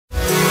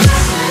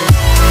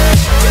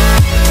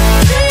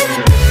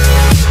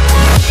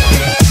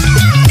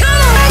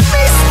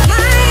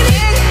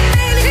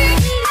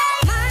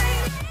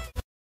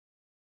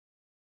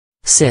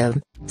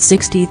CIVM,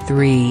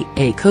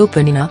 63a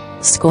Coppa Nissena,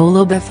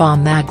 Scola beffa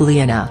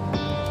Magliona.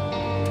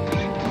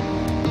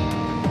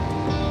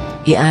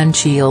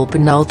 Il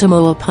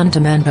penultimo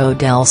appuntamento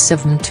del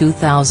CIVM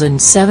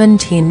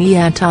 2017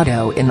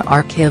 niantato in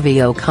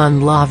archivio con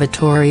la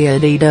vittoria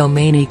di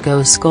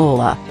Domenico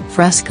Scola,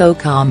 fresco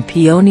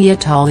campione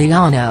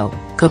italiano,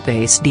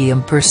 capace di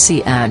impersi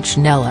anche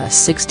nella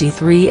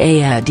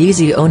 63a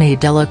edizione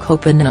della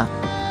Coppa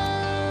Nissena.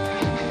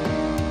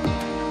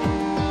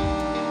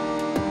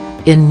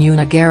 In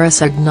una gara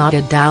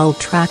segnata dal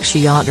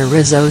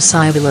tracciatore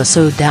civile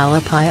dalla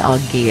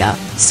Piaggia,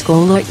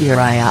 Scola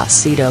era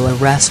sido a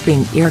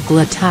respingere gli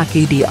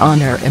attacchi di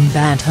honor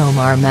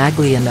imbattomar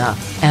Magliona,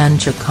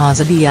 anche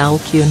causa di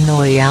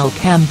alcuni al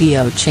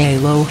cambio che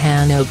lo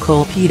hanno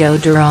colpito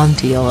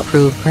durante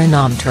il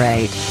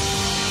prenominate.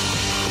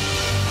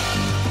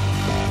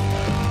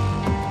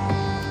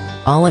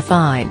 Alla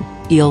fine,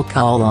 il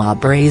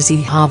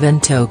calabrese ha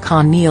vinto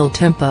con il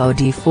tempo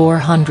di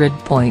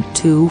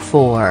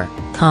 400.24,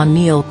 con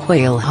il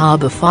quale ha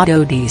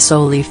beffato di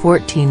soli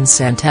 14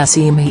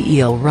 centesimi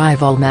il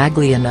rival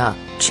Magliona,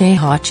 che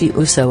ha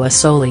chiuso a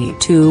soli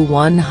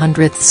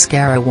 2/100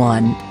 gara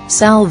 1,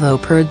 salvo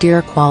per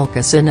dire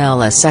qualcosa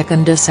nella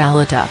seconda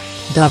salita,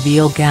 dove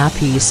il gap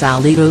è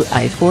salito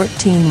ai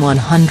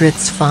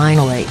 14/100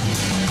 finally.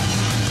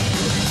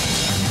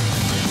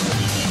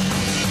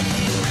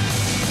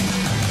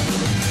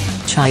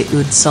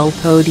 Chiud sul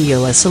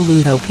podio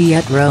assoluto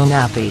Pietro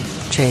Nappi,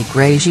 che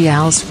grazie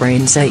al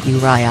sprint è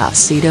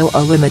riuscito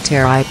a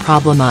limitare I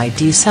problemi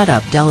di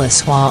setup della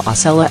sua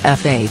Scola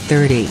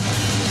Fa30.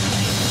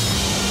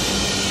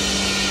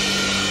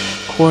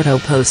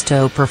 Quarto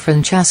posto per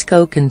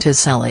Francesco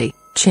Conticelli,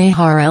 che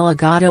ha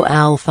relegato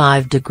al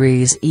 5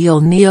 degrees il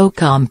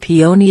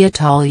neocampione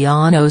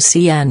italiano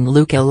Cien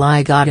Luca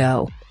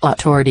Ligato,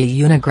 autore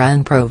di una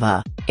gran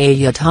prova,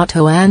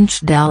 aiutato anche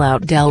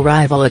dall'out del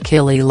rival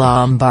Achille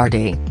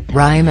Lombardi,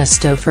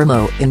 rimasto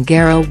fermo in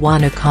gara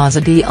 1 a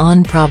causa di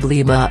un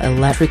problema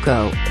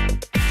elettrico.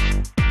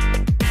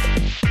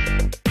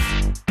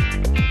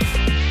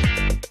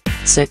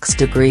 6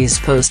 degrees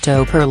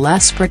posto per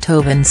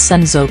l'esperto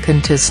Vincenzo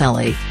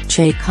Conticelli,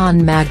 che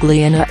con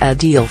Magliona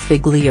ed il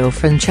figlio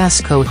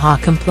Francesco ha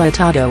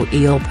completato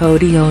il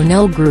podio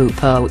nel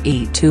gruppo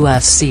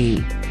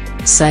E2SC.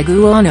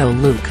 Seguono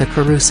Luca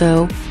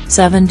Caruso,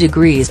 7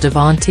 degrees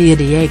davanti a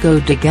Diego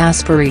De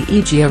Gasperi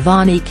e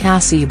Giovanni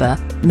Cassiba,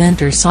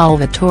 mentre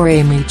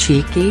Salvatore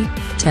Michichi,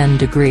 10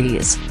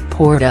 degrees,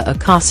 porta a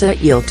casa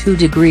il 2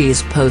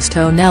 degrees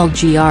posto nel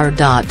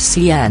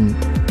gr.cn.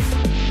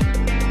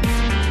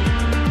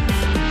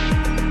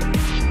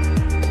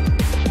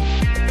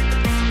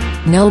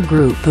 Nel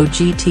gruppo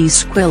GT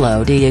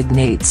Squillo di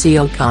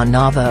Ignazio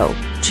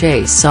Cannavo,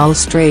 che sul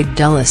strade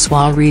della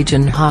sua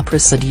regione ha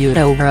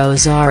preceduto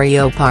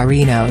Rosario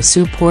Parino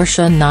su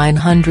Porsche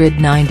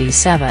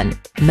 997,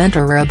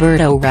 mentre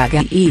Roberto Raga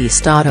è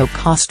stato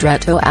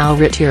costretto al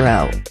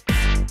ritiro.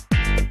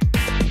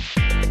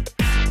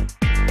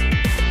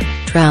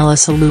 Tra la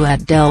salute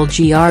del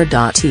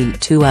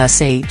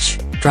gr.e2sh,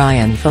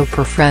 trionfo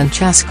per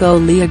Francesco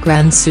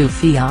Leogran su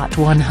Fiat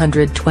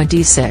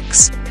 126,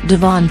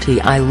 davanti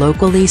ai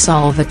locali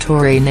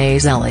Salvatore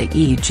Naselli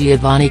e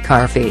Giovanni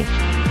Carfi.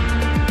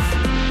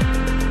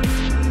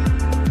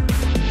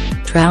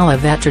 Tra la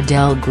vetra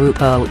del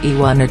gruppo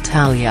E1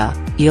 Italia,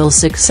 il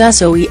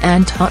successo è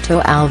andato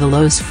al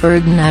veloce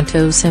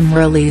Ferdinando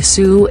Simrali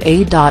su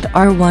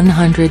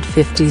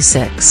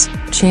A.R156,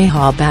 che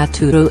ha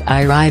battuto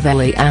I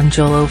rivali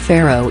Angelo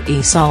Ferro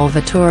e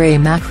Salvatore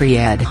Macri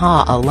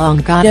ha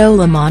allungato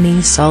le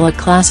mani sulla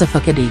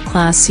classifica di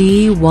classe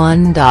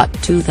E1.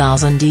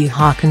 2000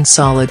 ha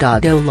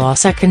consolidato la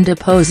seconda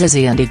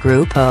posizione di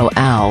gruppo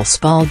al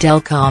spalle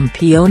del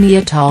campione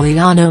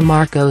italiano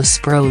Marco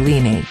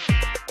Sprolini.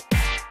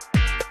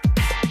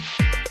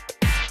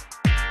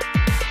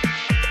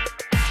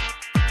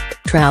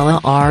 Tra la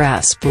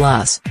RS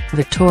Plus,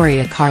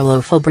 Vittoria Carlo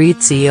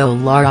Fabrizio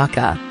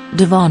Larocca,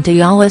 davanti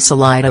alla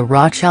salita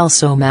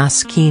Roccelso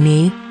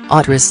Maschini,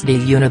 autres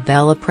di una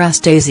bella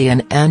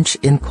prestazione anche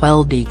in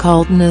quel di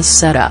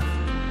Caltanissetta.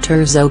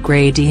 Terzo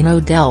gradino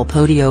del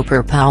podio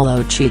per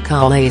Paolo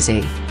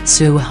Cicalesi,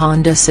 su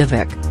Honda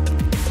Civic.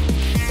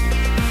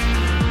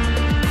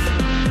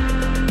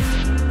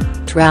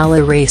 Tra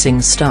la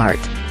Racing Start,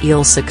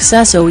 il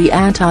successo è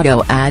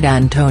andato ad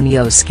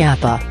Antonio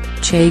Scappa,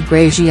 che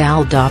grazie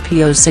al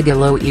doppio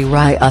sigillo è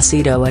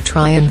riuscito a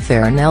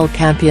trionfare nel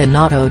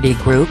campionato di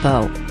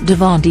gruppo,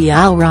 davanti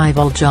al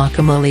rival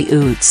Giacomo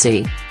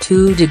Liuzzi,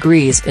 2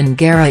 degrees in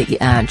gara e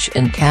anche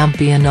in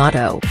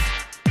campionato.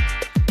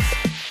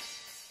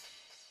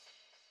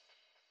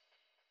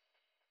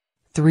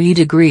 3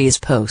 degrees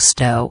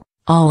posto,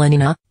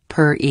 Alanina,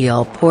 per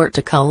il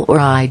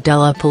portacolore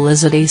della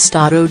Polizia di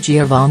Stato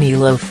Giovanni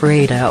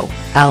Lofredo,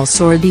 al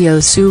sordio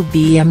su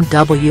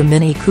BMW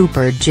Mini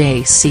Cooper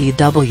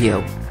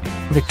JCW.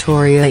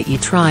 Vittoria e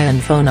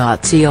trionfo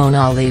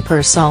nazionale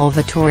per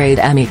Salvatore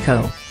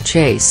D'Amico,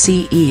 che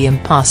se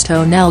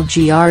imposto nel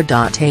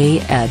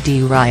gr.a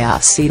di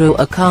riuscito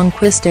a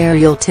conquistare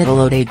il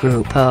titolo de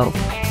gruppo.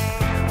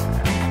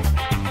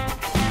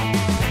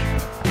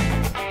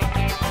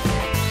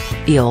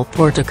 Il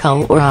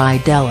portacolore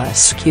della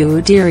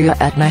scuderia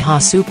Etna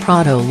su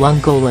prato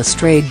lungo la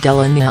strada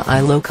della Mia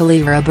I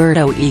locali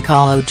Roberto e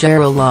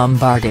Calogero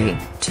Lombardi,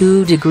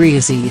 2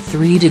 degrees e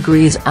 3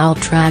 degrees al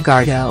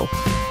traguardo.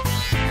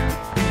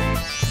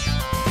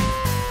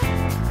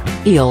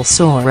 Il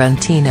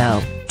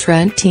Sorrentino,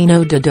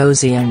 Trentino de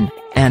Dozian,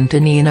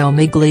 Antonino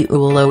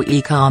Migliulo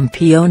e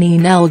Campioni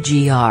nel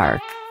gr.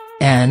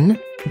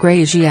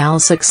 Grazie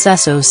al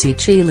successo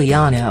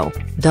siciliano,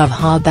 dove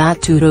ha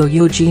battuto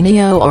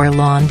Eugenio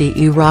Orlandi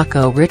e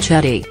Rocco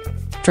Richetti.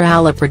 Tra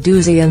la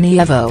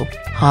produzione Evo,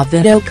 ha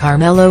vinto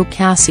Carmelo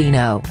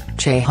Cassino,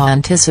 che ha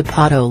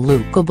anticipato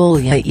Luca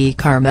Buglia e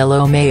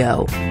Carmelo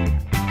Mayo.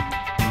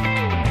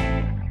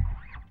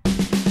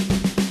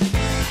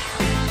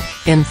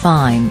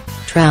 Infine,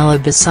 tra la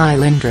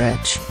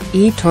Basilindrich,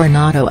 e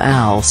tornato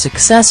al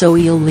successo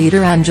il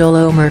leader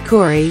Angelo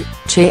Mercuri,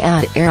 che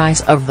ad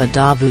eris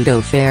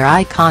avveduto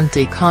fare i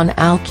conti con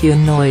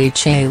alcuni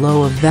che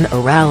lo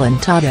avevano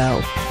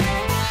rallentato.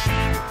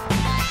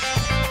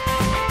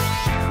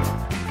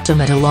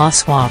 Ultimate la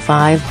sua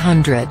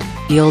 500,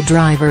 il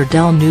driver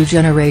del New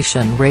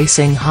Generation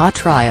Racing ha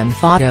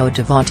trionfato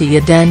davanti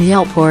a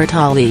Daniele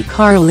Portali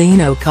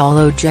Carlino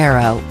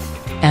Calogero.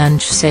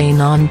 Anche se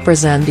non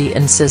presenti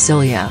in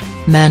Sicilia,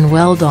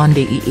 Manuel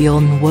Dondi è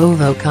il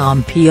nuovo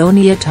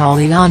campione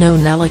italiano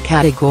nella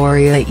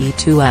categoria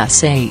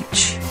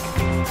E2SH.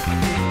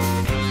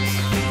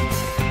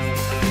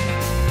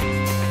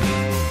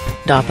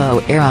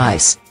 Dopo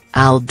eris,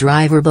 al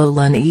driver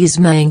bolognese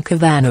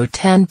mancavano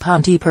 10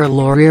 punti per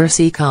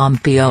l'orarsi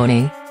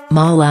campioni,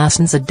 ma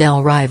l'assenza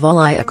del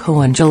rivale a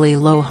coangeli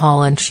lo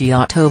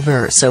lanciato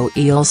verso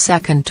il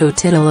secondo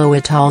titolo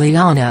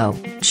italiano,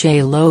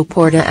 che lo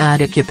porta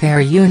ad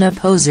occupare una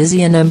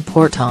posizione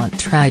importante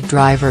tra i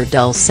driver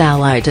del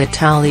salite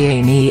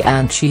italiani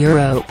anche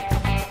Europe.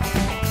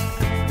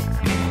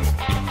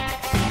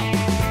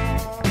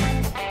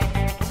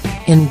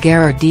 In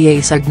gara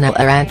di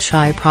segnalare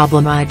i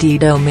problemi di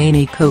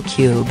Domenico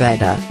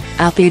Cubetta,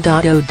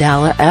 affidato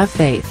dalla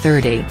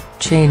Fa30,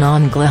 che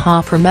non gli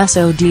ha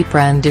permesso di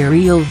prendere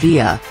il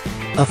via.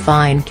 A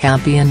fine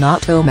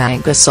campionato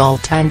manca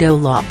soltanto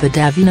la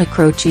pedavina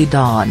croce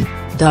don,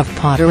 dove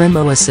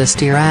potremo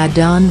assistere ad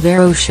un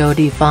vero show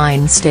di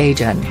fine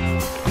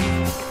stagione.